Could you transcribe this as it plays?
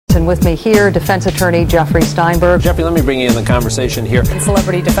And with me here, defense attorney Jeffrey Steinberg. Jeffrey, let me bring you in the conversation here. And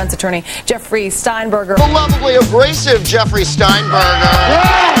celebrity defense attorney Jeffrey Steinberger. The lovably abrasive Jeffrey Steinberger.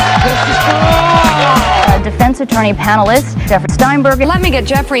 Defense attorney panelist Jeffrey Steinberger. Let me get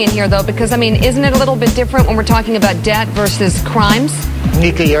Jeffrey in here, though, because, I mean, isn't it a little bit different when we're talking about debt versus crimes?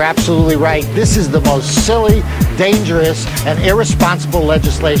 Nika, you're absolutely right. This is the most silly, dangerous, and irresponsible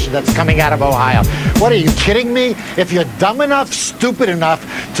legislation that's coming out of Ohio. What, are you kidding me? If you're dumb enough, stupid enough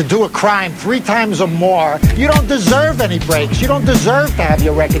to do a crime 3 times or more, you don't deserve any breaks. You don't deserve to have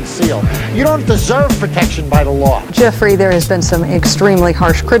your record sealed. You don't deserve protection by the law. Jeffrey, there has been some extremely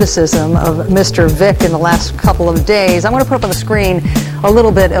harsh criticism of Mr. Vick in the last couple of days. I'm going to put up on the screen a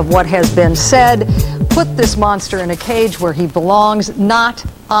little bit of what has been said. Put this monster in a cage where he belongs, not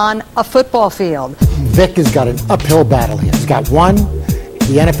on a football field. Vick has got an uphill battle here. He's got one.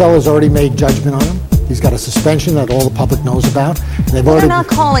 The NFL has already made judgment on him. He's got a suspension that all the public knows about. They're not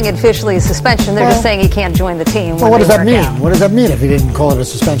calling it officially a suspension. They're just saying he can't join the team. Well, what does that mean? What does that mean if he didn't call it a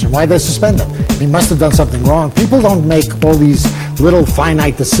suspension? Why did they suspend him? He must have done something wrong. People don't make all these little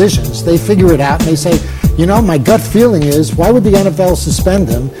finite decisions. They figure it out and they say, you know, my gut feeling is, why would the NFL suspend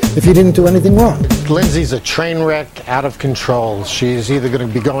him if he didn't do anything wrong? Lindsay's a train wreck, out of control. She's either going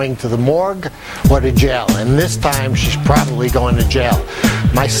to be going to the morgue or to jail. And this time, she's probably going to jail.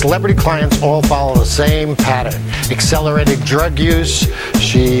 My celebrity clients all follow the same pattern. Accelerated drug use.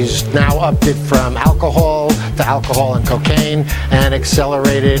 She's now upped it from alcohol to alcohol and cocaine, and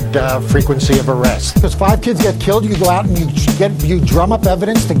accelerated frequency of arrest. Because 5 kids get killed, you go out and you drum up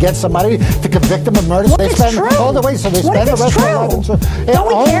evidence to get somebody to convict them of murder. What if it's true? All the way, so they spend the rest of their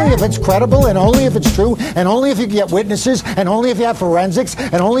life. Only if it's credible, and only if it's true, and only if you get witnesses, and only if you have forensics,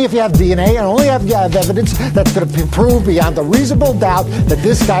 and only if you have DNA, and only if you have evidence that's going to prove beyond a reasonable doubt that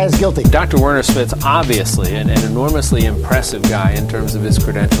this guy is guilty. Dr. Werner Smith's obviously an enormously impressive guy in terms of his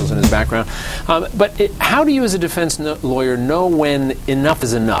credentials and his background. But how do you as a defense lawyer know when enough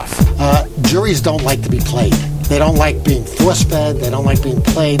is enough? Juries don't like to be played. They don't like being force-fed. They don't like being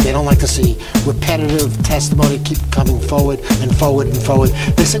played. They don't like to see repetitive testimony keep coming forward and forward and forward.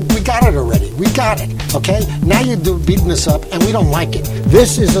 They say, we got it already. We got it. Okay? Now you're beating us up, and we don't like it.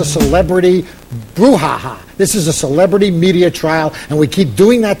 This is a celebrity brouhaha. This is a celebrity media trial, and we keep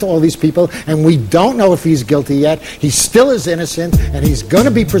doing that to all these people, and we don't know if he's guilty yet. He still is innocent, and he's going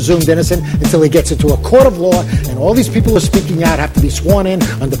to be presumed innocent until he gets into a court of law, and all these people who are speaking out have to be sworn in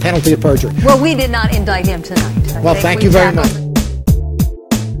under penalty of perjury. Well, we did not indict him tonight. Well, thank you very much.